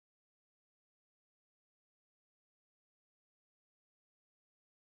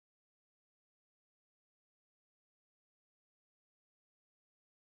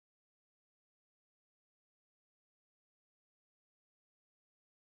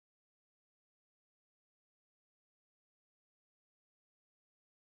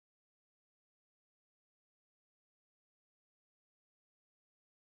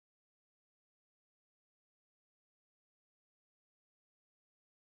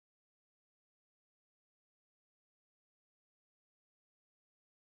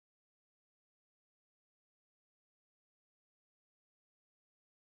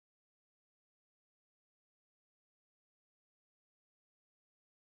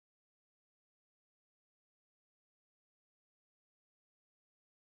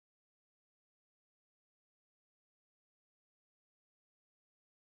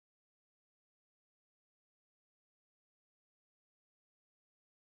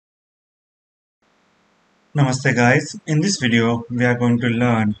Namaste guys, in this video we are going to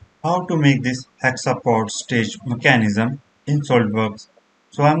learn how to make this hexapod stage mechanism in Solidworks.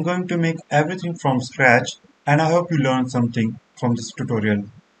 So I'm going to make everything from scratch and I hope you learn something from this tutorial.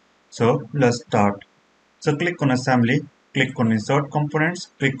 So let's start. So click on assembly, click on insert components,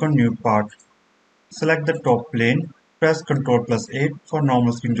 click on new part. Select the top plane, press Ctrl plus 8 for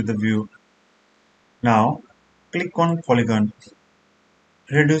normal screen to the view. Now click on polygon,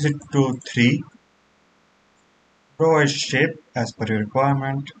 reduce it to 3, draw a shape as per your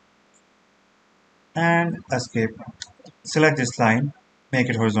requirement and escape. Select this line, make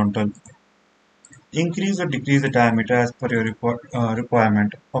it horizontal. Increase or decrease the diameter as per your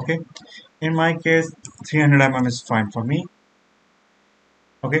requirement. Okay. In my case, 300 mm is fine for me.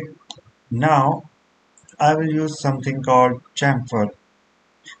 Okay. Now I will use something called chamfer.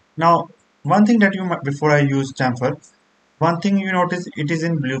 Now, one thing that you might, before I use chamfer, one thing you notice it is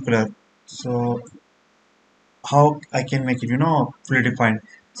in blue color. So how I can make it, fully defined.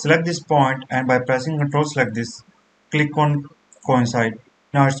 Select this point and by pressing Ctrl select this, click on coincide.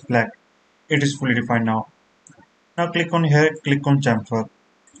 Now it's black. It is fully defined now. Now click on here, click on chamfer.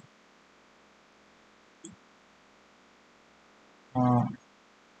 Uh,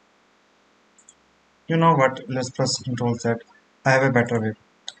 you know what? Let's press Control Z. I have a better way.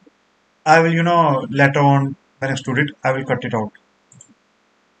 I will, later on when I extrude it, I will cut it out.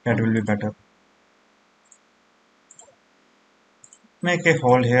 That will be better. Make a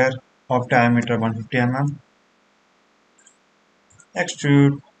hole here of diameter 150 mm.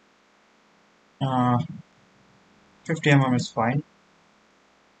 Extrude 50 mm is fine.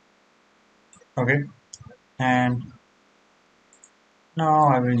 Okay. And now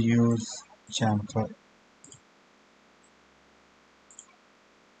I will use chamfer.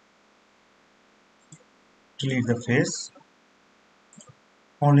 Delete the face.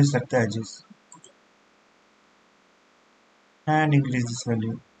 Only select the edges. And increase this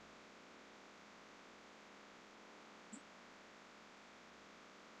value.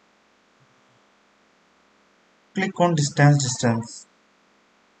 Click on distance.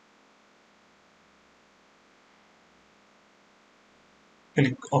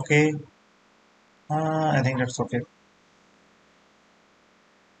 Click OK. I think that's okay.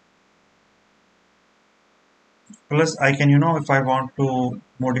 Plus I can, if I want to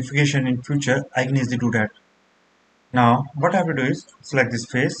modification in future, I can easily do that. Now what I have to do is select this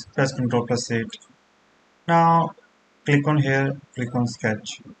face, press Ctrl plus 8. Now click on here, click on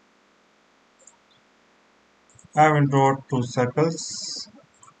sketch. I will draw two circles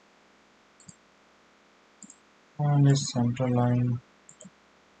and a center line.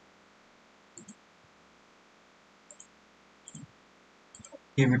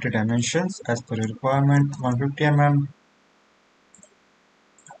 Give it a dimensions as per your requirement, 150 mm,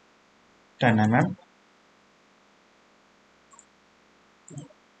 10 mm,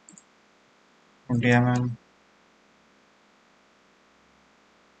 20 mm,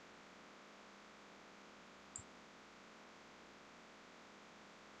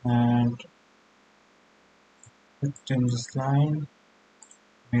 and within this line,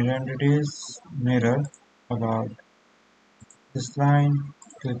 mirror entities, mirror about this line,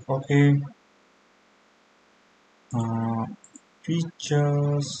 click OK. Uh,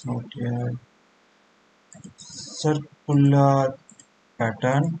 Features, not yet. Circular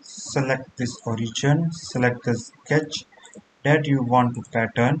pattern, select this origin, select the sketch that you want to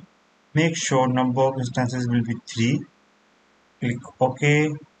pattern. Make sure number of instances will be 3. Click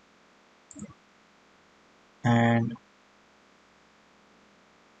OK and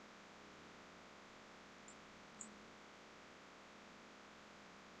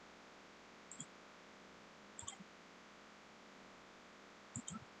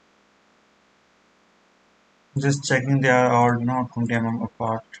just checking they are all not 20 mm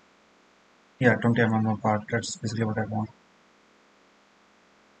apart. Yeah, 20 mm apart. That's basically what I want.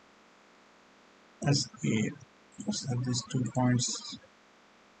 Escape. Select these 2 points.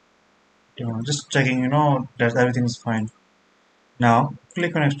 Just checking, that everything is fine. Now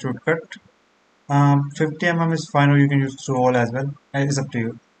click on extrude cut. 50 mm is fine, or you can use through all as well. It's up to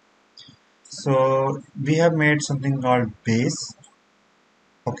you. So we have made something called base.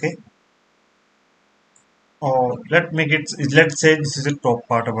 Okay. Or let's say this is the top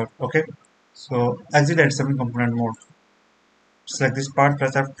part of it. Okay. So exit at 7 component mode. Select this part,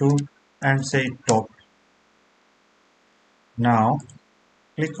 press F2 and say top. Now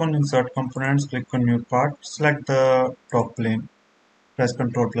click on insert components, click on new part, select the top plane, press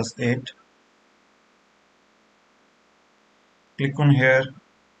Ctrl plus 8. Click on here.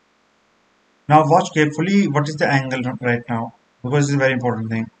 Now watch carefully what is the angle right now, because it's a very important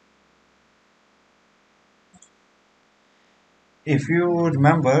thing. If you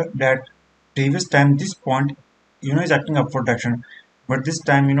remember that previous time this point is acting upward direction, but this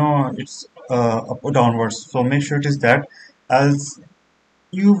time it's up or downwards, so make sure it is that, else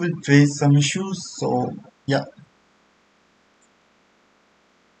you will face some issues. So yeah,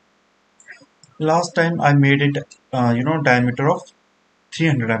 last time I made it diameter of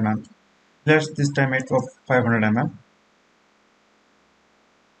 300 mm. Let's this time make of 500 mm.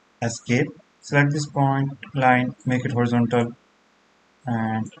 Escape, select this point line, make it horizontal,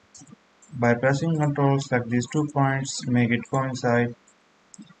 and by pressing Ctrl select these 2 points, make it coincide.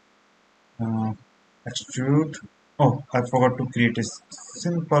 uh, Extrude. Oh, I forgot to create a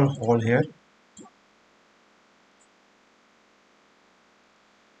simple hole here.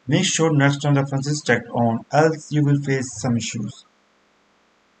 Make sure next on reference is checked on, else you will face some issues.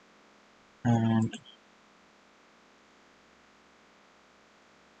 And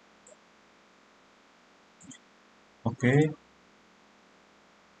okay,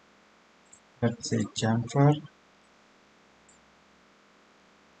 let's say chamfer.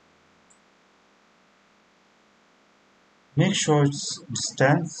 Make sure it's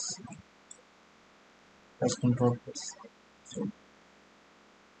distance. Press Ctrl plus. So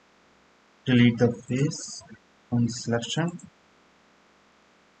delete the face on selection.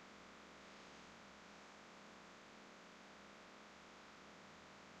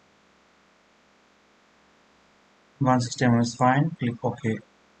 160 mm is fine. Click OK.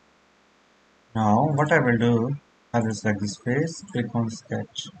 Now what I will do, I will select this face. Click on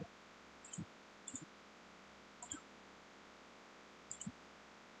sketch.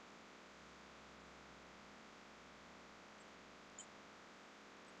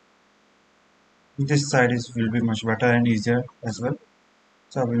 This side is will be much better and easier as well.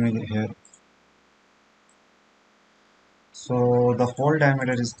 So I will make it here. So the hole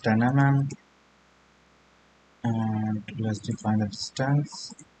diameter is 10 mm, and let's define the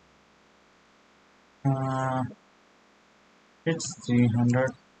distance. Uh, it's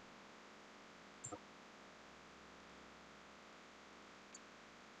 300.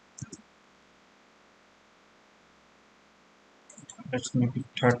 Let's make it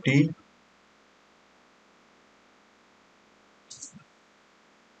 30.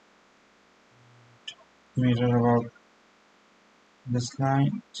 Mirror about this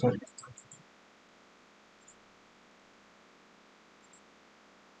line. Sorry.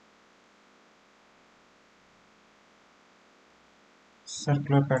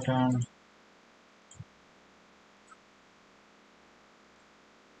 Circular pattern.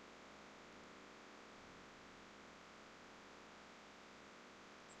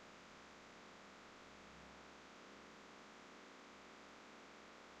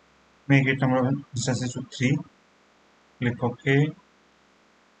 Make it number one. Distance is to 3. Click OK.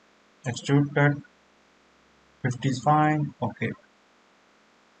 Extrude cut. 50 is fine. OK.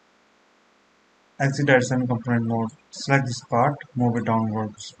 Exit at semi component mode. Select this part. Move it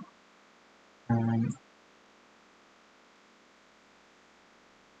downwards. And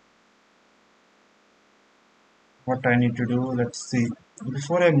what I need to do, let's see.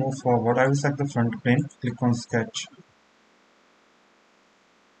 Before I move forward, I will select the front plane. Click on sketch.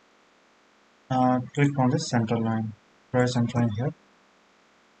 Click on the center line. Draw a center line here.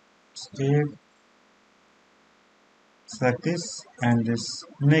 Escape. Select this and this.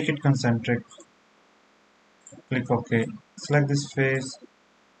 Make it concentric. Click OK. Select this face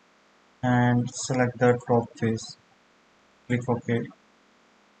and select the top face. Click OK.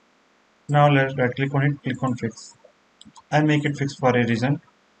 Now let's right click on it. Click on fix. I make it fix for a reason,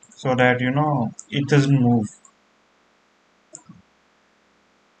 so that it doesn't move.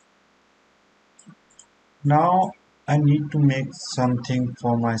 Now I need to make something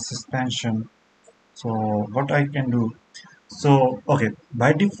for my suspension. So what I can do, so okay,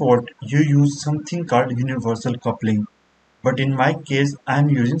 by default you use something called universal coupling, but in my case I'm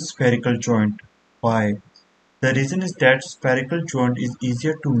using spherical joint. Why? The reason is that spherical joint is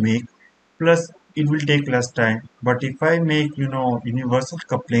easier to make, plus it will take less time. But if I make universal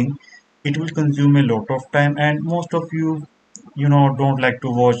coupling, it will consume a lot of time, and most of you don't like to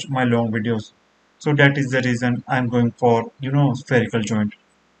watch my long videos. So that is the reason I'm going for spherical joint.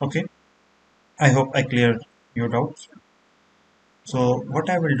 Okay, I hope I cleared your doubts. So what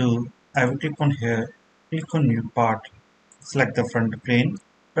I will do, I will click on here, click on new part, select the front plane,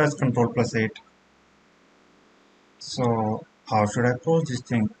 press Ctrl plus 8. So how should I pose this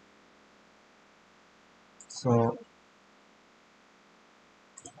thing? So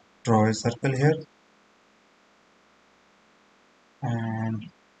draw a circle here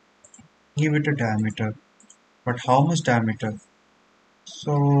and give it a diameter. But how much diameter?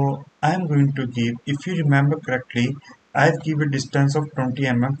 So I am going to give, if you remember correctly, I give a distance of 20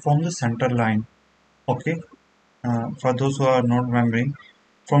 mm from the center line. Okay, for those who are not remembering,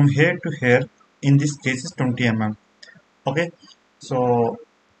 from here to here, in this case is 20 mm. Okay, so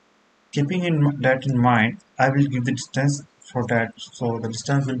keeping that in mind, I will give the distance for that. So the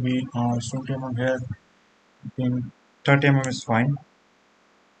distance will be 20 mm here, in 30 mm is fine.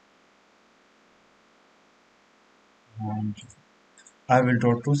 And I will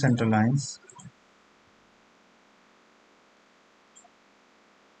draw two center lines.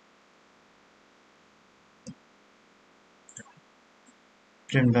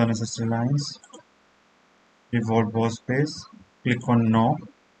 Trim the unnecessary lines. Revolve workspace. Click on No.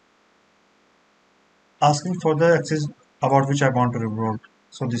 Asking for the axis about which I want to revolve.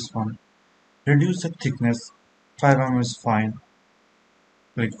 So this one. Reduce the thickness. 5 mm is fine.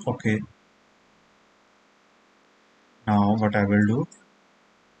 Click OK. Now what I will do,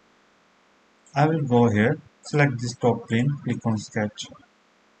 I will go here, select this top plane, click on sketch.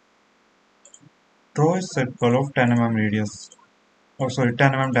 Draw a circle of 10 mm radius. Oh sorry,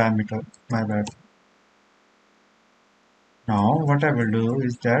 10 mm diameter. My bad. Now what I will do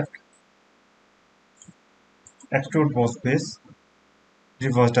is that extrude workspace,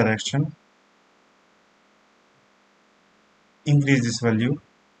 reverse direction, increase this value,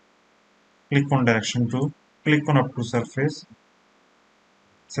 click on direction 2, click on up to surface,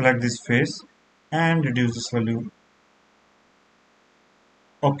 select this face and reduce this value.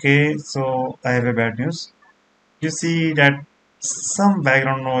 Okay, so I have a bad news. You see that some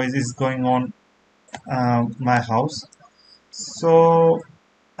background noise is going on my house. So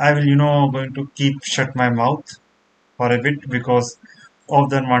I will, going to keep shut my mouth for a bit because of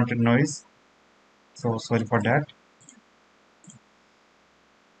the unwanted noise. So sorry for that.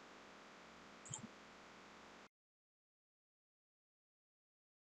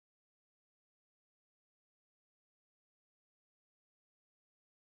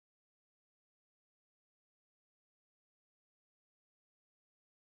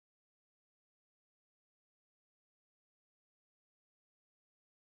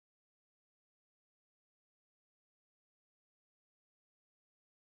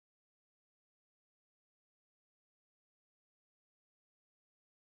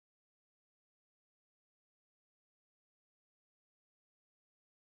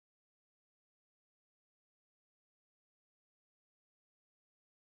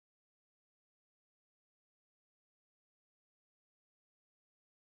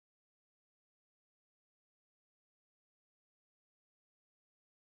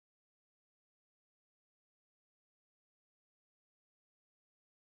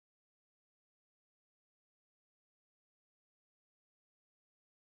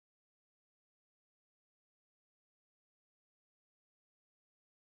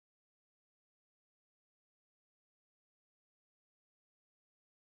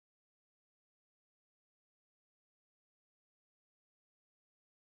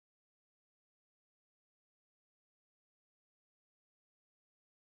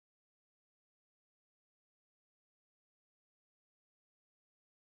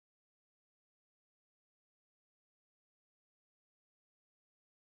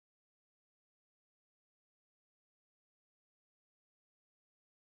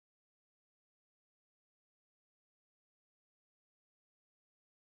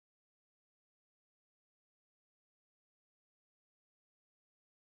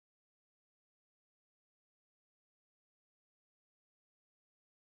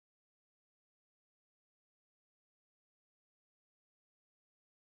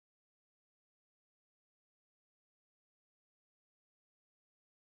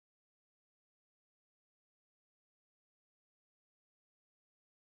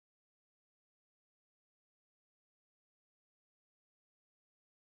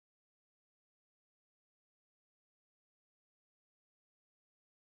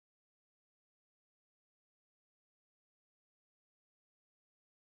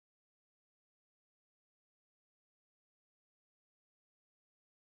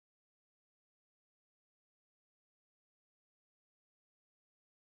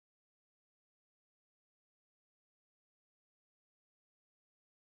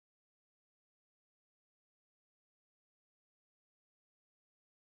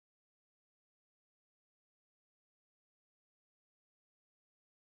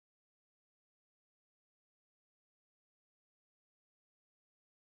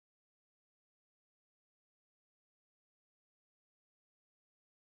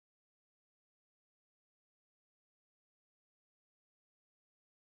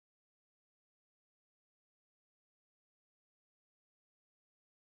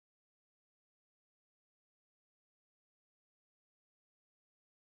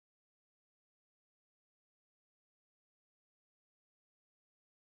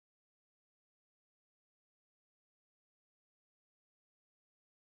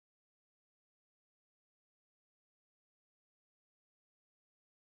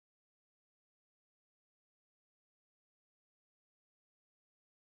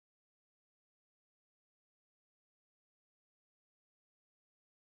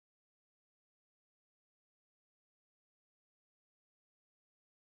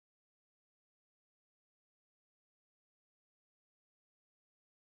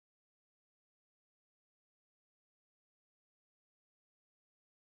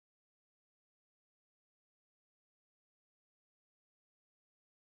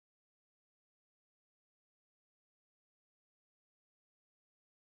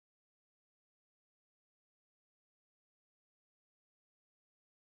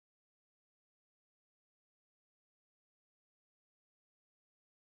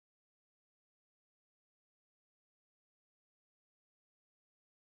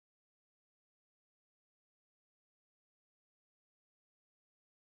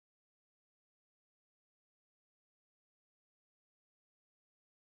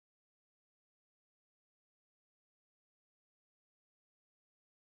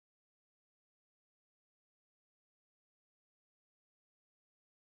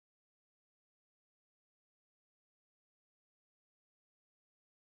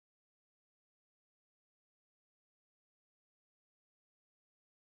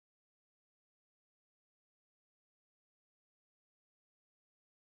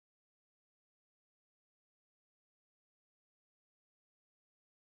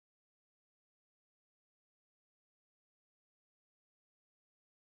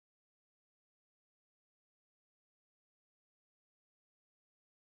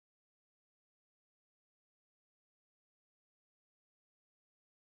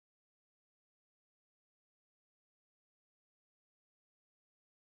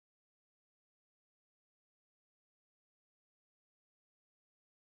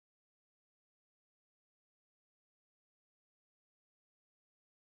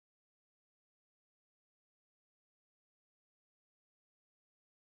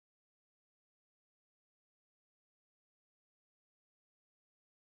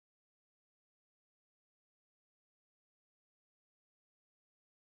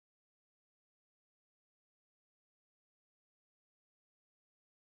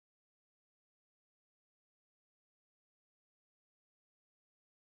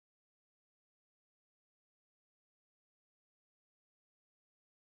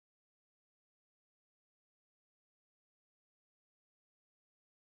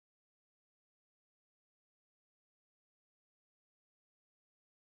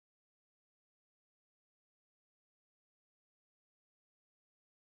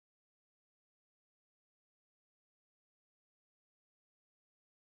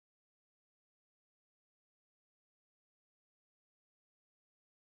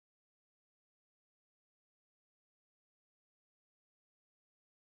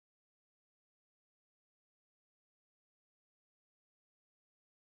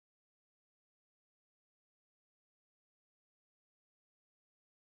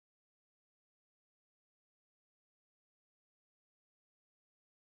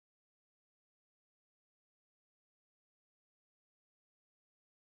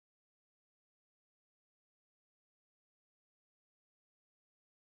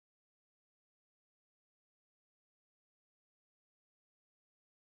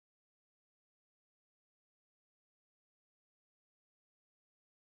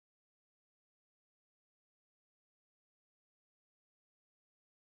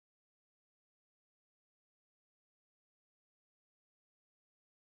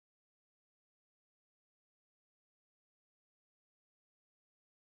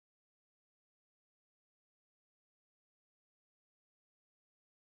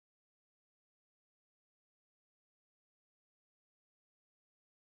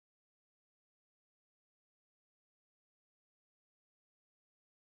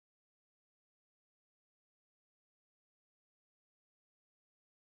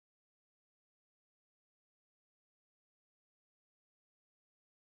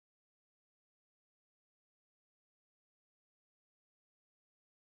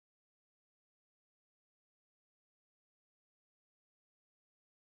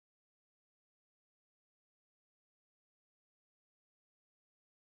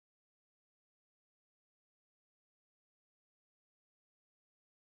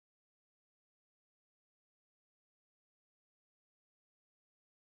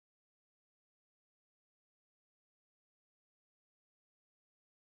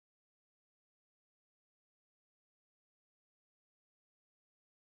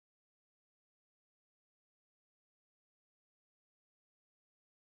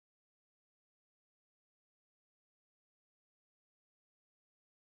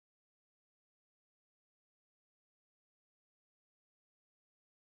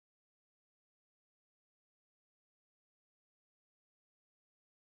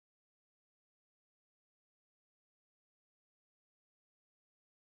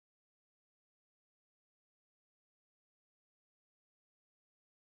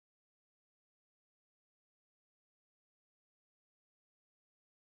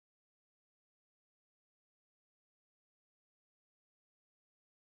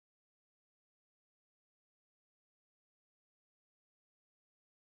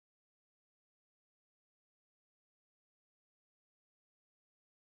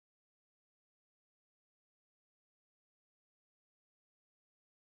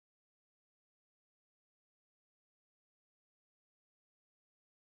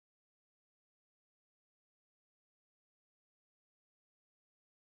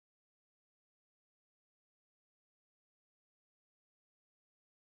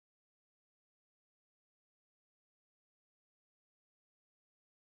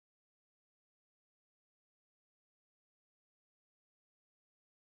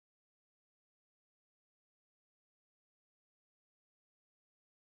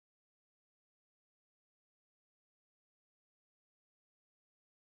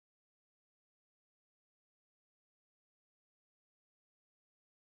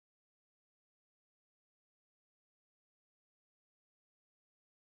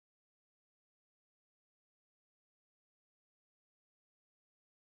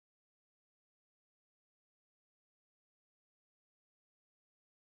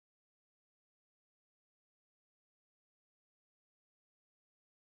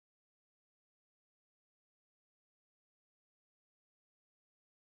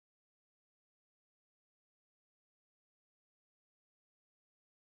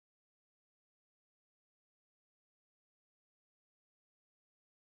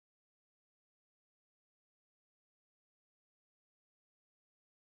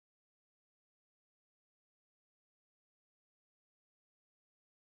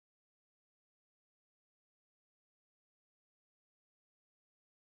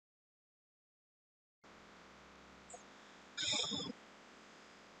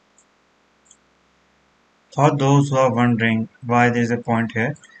 For those who are wondering why there is a point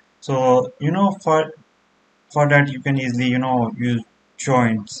here, so for that you can easily use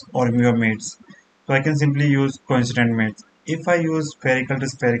joints or mirror mates. So I can simply use coincident mates. If I use spherical to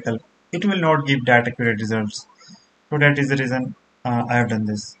spherical, it will not give that accurate results. So that is the reason I have done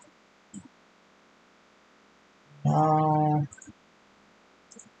this. Now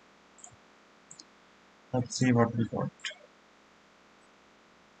let's see what we got.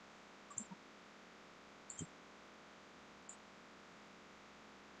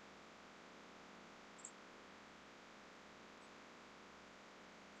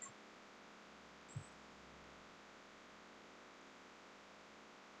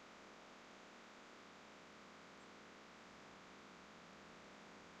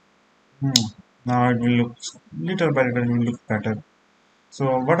 Hmm. Now it will look little by little, it will look better.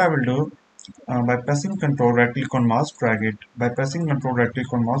 So what I will do, by pressing Control right click on mouse drag it. By pressing Control right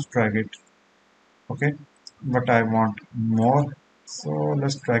click on mouse drag it. Okay, but I want more, so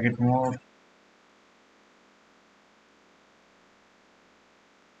let's drag it more.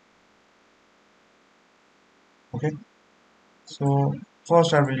 Okay, so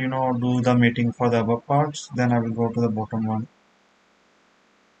first I will do the mating for the above parts, then I will go to the bottom one.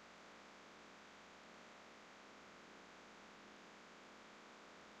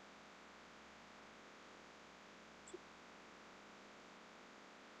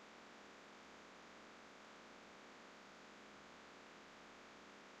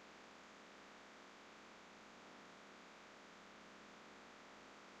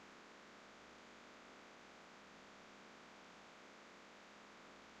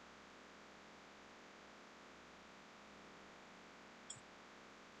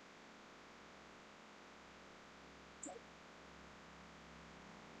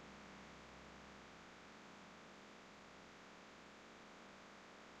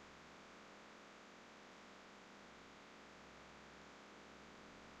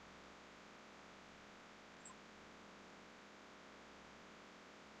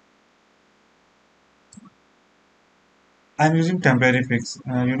 I'm using temporary fix,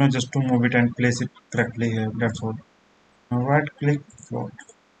 just to move it and place it correctly here, that's all. Now right click, float.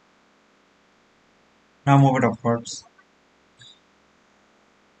 Now move it upwards.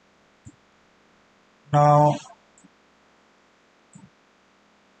 Now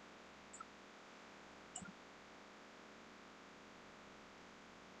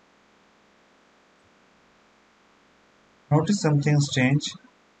notice something's changed.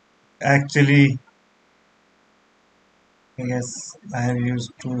 Actually, I guess I have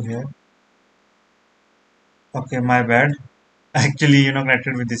used two here. Okay, my bad. Actually,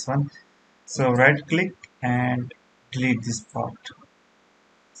 connected with this one. So right click and delete this part.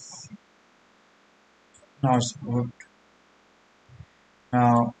 Now it's good.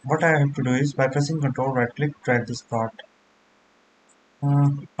 Now what I have to do is by pressing Control right click, drag this part.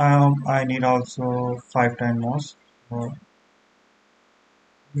 I need also 5 times more. So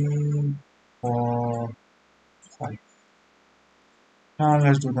 3, 4, 5. Now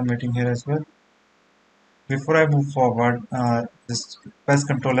let's do the mating here as well. Before I move forward, just press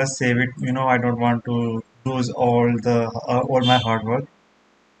Control S, save it. I don't want to lose all my hard work.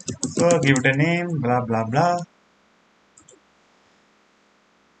 So give it a name, blah blah blah,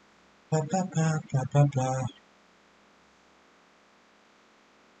 blah blah blah blah blah blah.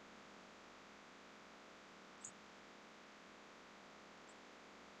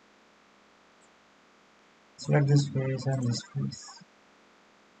 Select this face and this face.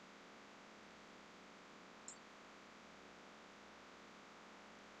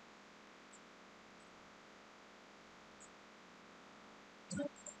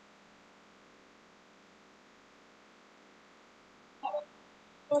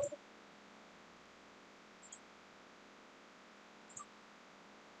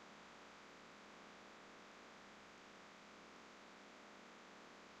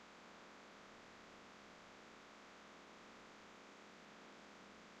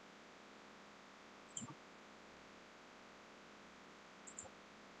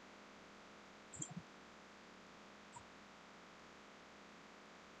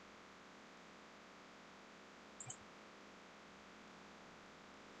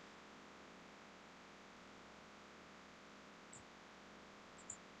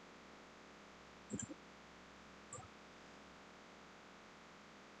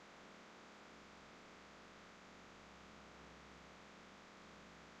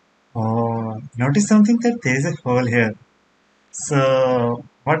 Oh, notice something that there is a hole here. So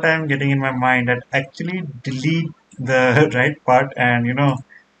what I am getting in my mind that actually delete the right part and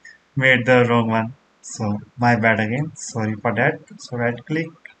made the wrong one. So my bad again. Sorry for that. So right click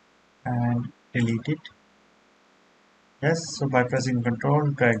and delete it. Yes, so by pressing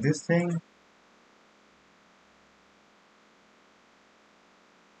control, drag this thing.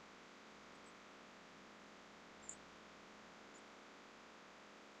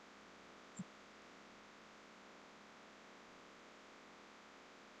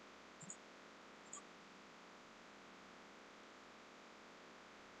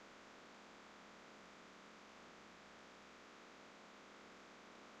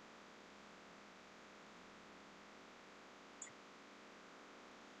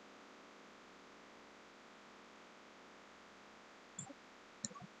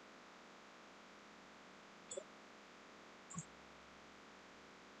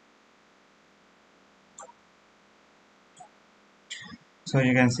 So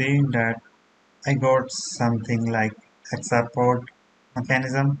you can see that I got something like hexapod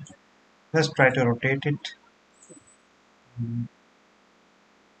mechanism. Let's try to rotate it.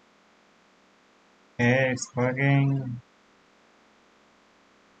 Okay, it's working.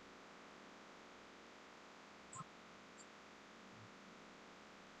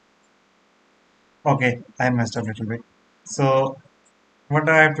 Okay, I messed up a little bit. So what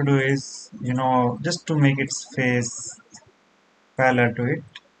I have to do is, just to make its face parallel to it,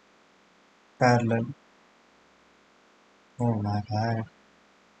 parallel. Oh my god.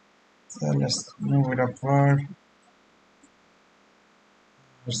 So let's move it upward.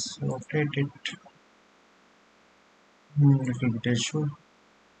 Let's rotate it. Little bit issue,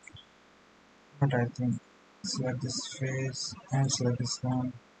 but I think select this face and select this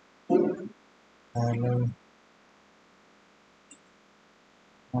one. Parallel.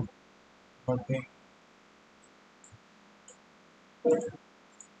 Not working.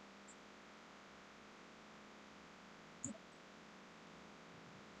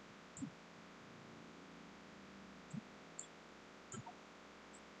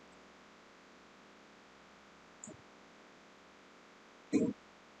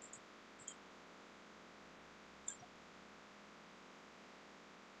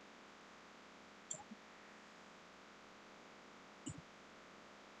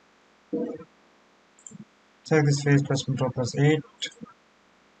 Select this face, press Ctrl plus 8.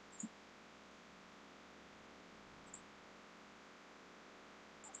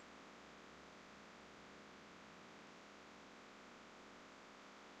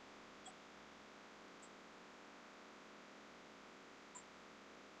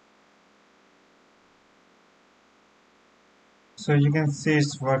 So you can see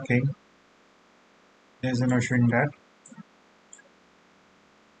it's working. There's no issue in that.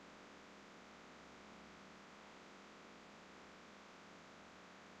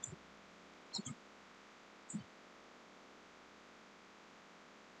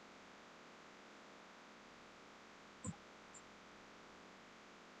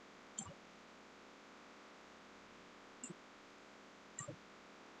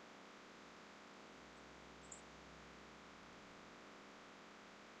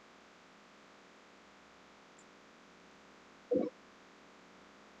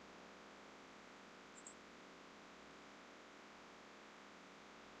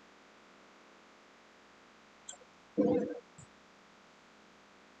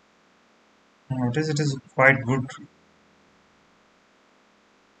 Notice it is quite good.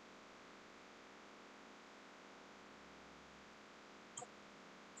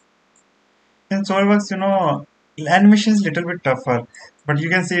 In SolidWorks, animation is little bit tougher, but you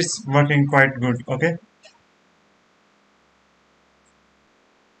can see it's working quite good. Okay.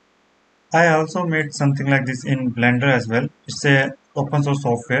 I also made something like this in Blender as well. It's a open source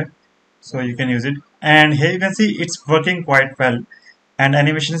software, so you can use it. And here you can see it's working quite well, and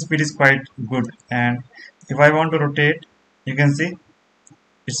animation speed is quite good. And if I want to rotate, you can see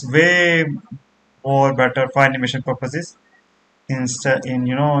it's way more better for animation purposes. Instead, in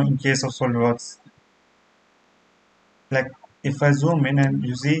case of SolidWorks, like if I zoom in and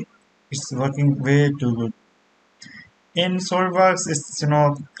you see, it's working way too good. In SolidWorks, it's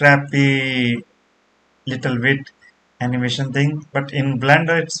crappy little bit animation thing, but in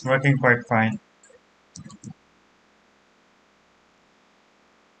Blender it's working quite fine.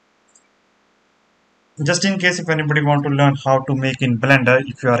 Just in case if anybody want to learn how to make in Blender,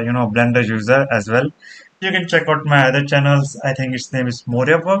 if you are Blender user as well, you can check out my other channels. I think its name is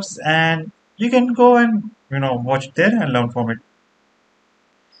Works, and you can go and watch it there and learn from it.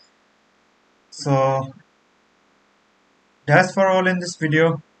 So that's for all in this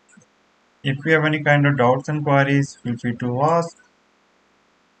video. If you have any kind of doubts and queries, feel free to ask.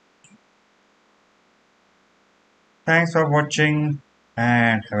 Thanks for watching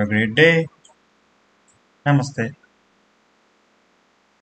and have a great day. Namaste.